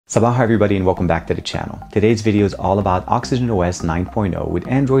Sabah everybody and welcome back to the channel. Today's video is all about Oxygen OS 9.0 with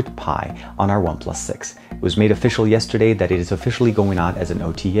Android Pie on our OnePlus 6. It was made official yesterday that it is officially going out as an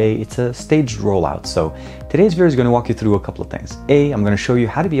OTA. It's a staged rollout. So today's video is going to walk you through a couple of things. I'm going to show you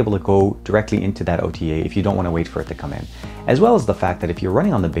how to be able to go directly into that OTA if you don't want to wait for it to come in, as well as the fact that if you're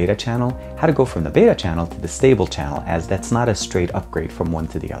running on the beta channel, how to go from the beta channel to the stable channel, as that's not a straight upgrade from one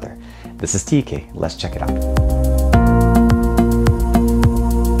to the other. This is TK. Let's check it out.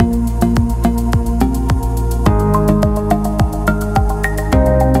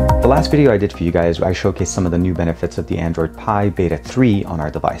 The last video I did for you guys, I showcased some of the new benefits of the Android Pie Beta 3 on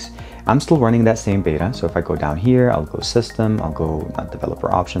our device. I'm still running that same beta, so if I go down here, I'll go System, I'll go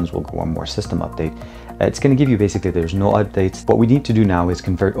Developer Options, we'll go one more System Update. It's going to give you basically there's no updates. What we need to do now is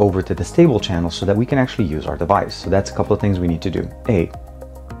convert over to the stable channel so that we can actually use our device. So that's a couple of things we need to do.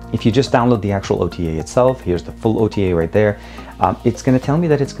 If you just download the actual OTA itself, here's the full OTA right there. It's going to tell me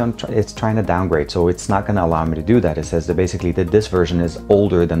that it's trying to downgrade, so it's not going to allow me to do that. It says that basically that this version is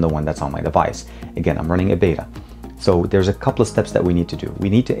older than the one that's on my device. Again, I'm running a beta. So there's a couple of steps that we need to do. We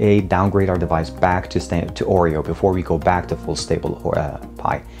need to downgrade our device back to Oreo before we go back to full stable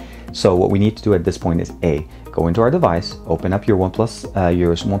Pie. So what we need to do at this point is go into our device, open up your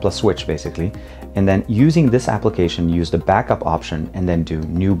OnePlus Switch basically, and then using this application, use the backup option and then do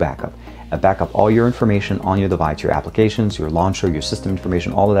new backup. Back up all your information on your device, your applications, your launcher, your system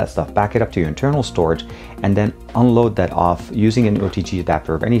information, all of that stuff. Back it up to your internal storage and then unload that off using an OTG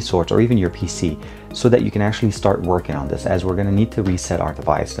adapter of any sort or even your PC so that you can actually start working on this, as we're going to need to reset our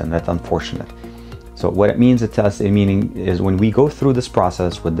device, and that's unfortunate. So what it means to us, meaning is when we go through this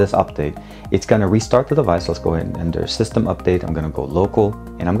process with this update, it's going to restart the device. Let's go ahead and under System Update, I'm going to go Local,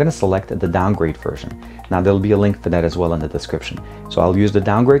 and I'm going to select the Downgrade version. Now there'll be a link for that as well in the description. So I'll use the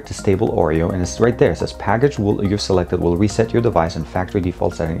Downgrade to Stable Oreo, and it's right there. It says Package you've selected will reset your device in factory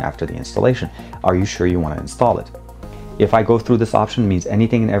default setting after the installation. Are you sure you want to install it? If I go through this option, it means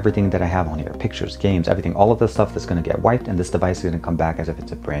anything and everything that I have on here, pictures, games, everything, all of the stuff that's going to get wiped, and this device is going to come back as if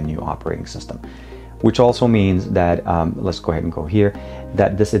it's a brand new operating system. Which also means that, let's go ahead and go here,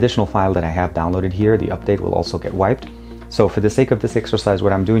 that this additional file that I have downloaded here, the update, will also get wiped. So for the sake of this exercise,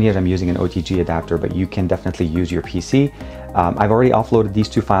 what I'm doing here is I'm using an OTG adapter, but you can definitely use your PC. I've already offloaded these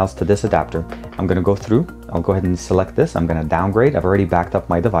two files to this adapter. I'm going to go through, I'll go ahead and select this. I'm going to downgrade. I've already backed up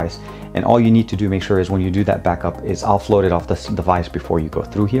my device. And all you need to do, make sure is when you do that backup, is offload it off this device before you go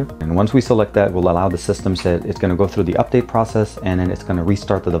through here. And once we select that, we'll allow the system set, it's going to go through the update process, and then it's going to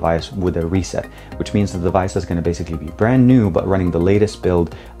restart the device with a reset, which means the device is going to basically be brand new, but running the latest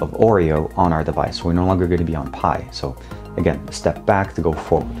build of Oreo on our device. We're no longer going to be on Pie. So again, step back to go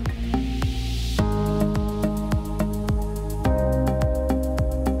forward.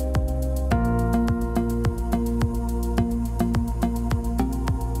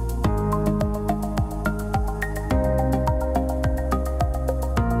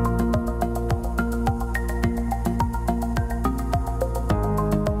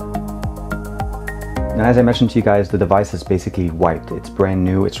 And as I mentioned to you guys, the device is basically wiped. It's brand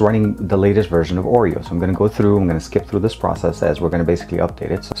new. It's running the latest version of Oreo. So I'm going to go through, I'm going to skip through this process as we're going to basically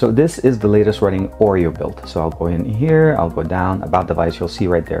update it. So this is the latest running Oreo build. So I'll go in here, I'll go down, About Device, you'll see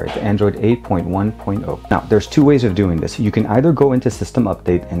right there, it's Android 8.1.0. Now, there's two ways of doing this. You can either go into System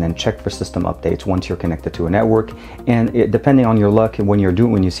Update and then check for system updates once you're connected to a network. And depending on your luck, when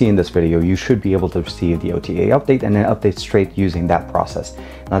you see in this video, you should be able to receive the OTA update and then update straight using that process.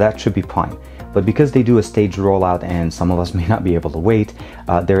 Now that should be fine. But because they do a staged rollout and some of us may not be able to wait,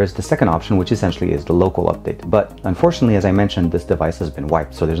 there is the second option, which essentially is the local update. But unfortunately, as I mentioned, this device has been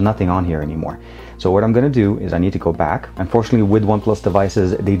wiped, so there's nothing on here anymore. So what I'm going to do is I need to go back. Unfortunately, with OnePlus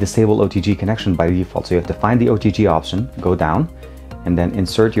devices, they disable OTG connection by default. So you have to find the OTG option, go down, and then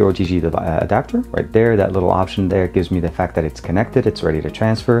insert your OTG adapter right there. That little option there gives me the fact that it's connected, it's ready to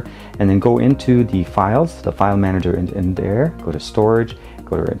transfer, and then go into the files, the file manager in there, go to storage,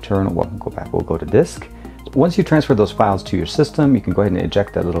 go to internal, we'll go to disk. Once you transfer those files to your system, you can go ahead and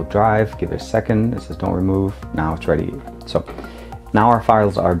eject that little drive, give it a second. It says don't remove. Now it's ready. So now our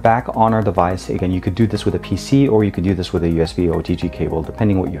files are back on our device. Again, you could do this with a PC or you could do this with a USB OTG cable,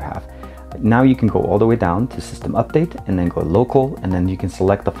 depending what you have. Now you can go all the way down to System Update and then go Local, and then you can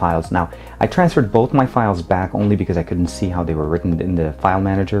select the files. Now, I transferred both my files back only because I couldn't see how they were written in the file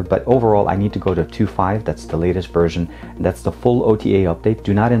manager, but overall I need to go to 2.5, that's the latest version. That's the full OTA update.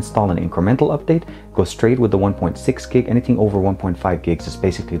 Do not install an incremental update. Go straight with the 1.6 gig. Anything over 1.5 gigs is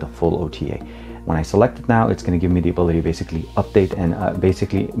basically the full OTA. When I select it now, it's going to give me the ability to basically update and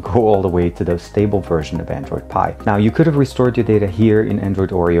basically go all the way to the stable version of Android Pie. Now, you could have restored your data here in Android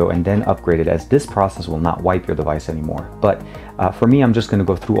Oreo and then upgraded, as this process will not wipe your device anymore. But for me, I'm just going to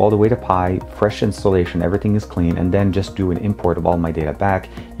go through all the way to Pi, fresh installation, everything is clean, and then just do an import of all my data back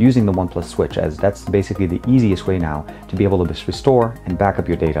using the OnePlus Switch, as that's basically the easiest way now to be able to just restore and back up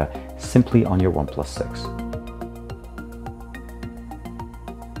your data simply on your OnePlus 6.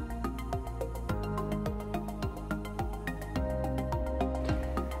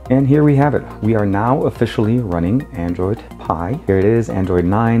 And here we have it. We are now officially running Android Pie. Here it is, Android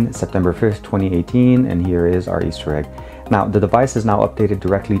 9, September 5th, 2018, and here is our Easter egg. Now, the device is now updated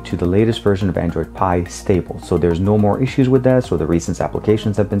directly to the latest version of Android Pie stable, so there's no more issues with that. So the recent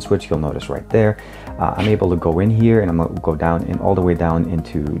applications have been switched, you'll notice right there. I'm able to go in here and I'm going to go down and all the way down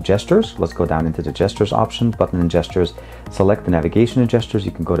into gestures. Let's go down into the gestures option, button and gestures, select the navigation and gestures.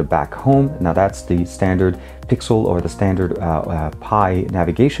 You can go to back home. Now that's the standard Pixel or the standard Pie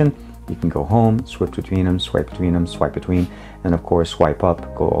navigation. You can go home, switch between them, swipe between, and of course swipe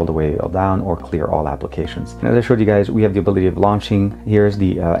up, go all the way down, or clear all applications. And as I showed you guys, we have the ability of launching. Here's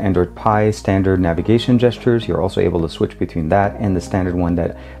the Android Pie standard navigation gestures. You're also able to switch between that and the standard one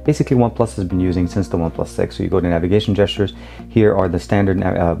that basically OnePlus has been using since the OnePlus 6. So you go to navigation gestures. Here are the standard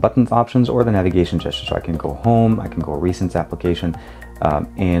buttons options or the navigation gestures. So I can go home, I can go recent application,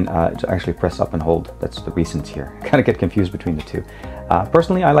 and to actually press up and hold. That's the recent here. I kind of get confused between the two.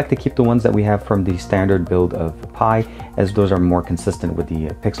 Personally, I like to keep the ones that we have from the standard build of Pi, as those are more consistent with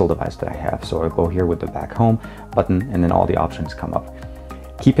the Pixel device that I have. So I'll go here with the back home button and then all the options come up.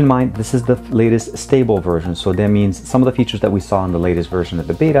 Keep in mind, this is the latest stable version, so that means some of the features that we saw in the latest version of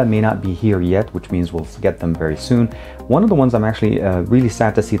the beta may not be here yet, which means we'll get them very soon. One of the ones I'm actually really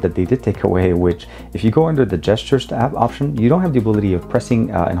sad to see that they did take away, which if you go under the gestures tab option, you don't have the ability of pressing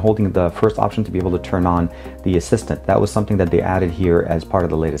and holding the first option to be able to turn on the assistant. That was something that they added here as part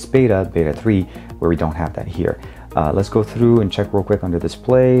of the latest beta 3, where we don't have that here. Let's go through and check real quick under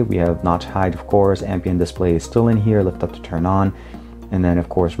display. We have notch height, of course, ambient display is still in here, lift up to turn on. And then of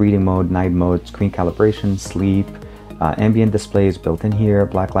course reading mode, night mode, screen calibration, sleep, ambient display is built in here,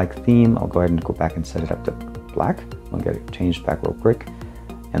 black light theme. I'll go ahead and go back and set it up to black. I'll get it changed back real quick.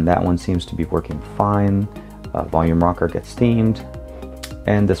 And that one seems to be working fine. Volume rocker gets themed.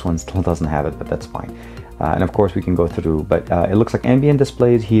 And this one still doesn't have it, but that's fine. And of course we can go through, but it looks like ambient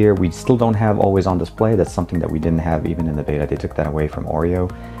display is here. We still don't have always on display. That's something that we didn't have even in the beta. They took that away from Oreo.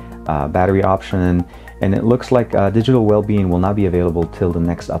 Battery option, and it looks like digital well-being will not be available till the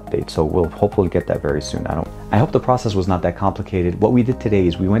next update, so we'll hopefully get that very soon. I hope the process was not that complicated. What we did today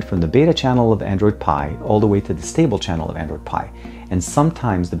is we went from the beta channel of Android Pie all the way to the stable channel of Android Pie, and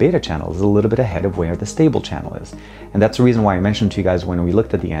sometimes the beta channel is a little bit ahead of where the stable channel is, and that's the reason why I mentioned to you guys when we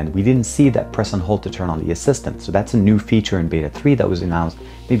looked at the end, we didn't see that press and hold to turn on the assistant. So that's a new feature in beta 3 that was announced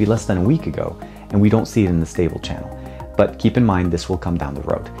maybe less than a week ago, and we don't see it in the stable channel. But keep in mind, this will come down the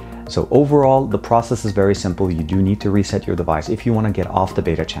road. So overall, the process is very simple. You do need to reset your device if you want to get off the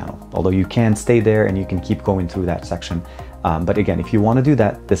beta channel, although you can stay there and you can keep going through that section. But again, if you want to do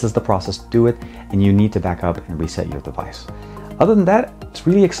that, this is the process to do it, and you need to back up and reset your device. Other than that, it's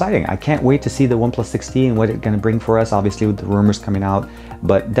really exciting. I can't wait to see the OnePlus 6T and what it's going to bring for us, obviously with the rumors coming out,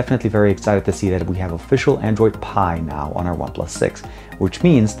 but definitely very excited to see that we have official Android Pie now on our OnePlus 6, which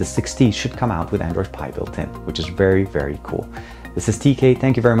means the 6T should come out with Android Pie built in, which is very, very cool. This is TK.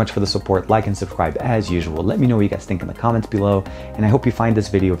 Thank you very much for the support. Like and subscribe as usual. Let me know what you guys think in the comments below. And I hope you find this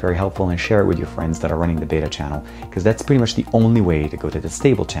video very helpful and share it with your friends that are running the beta channel, because that's pretty much the only way to go to the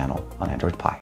stable channel on Android Pie.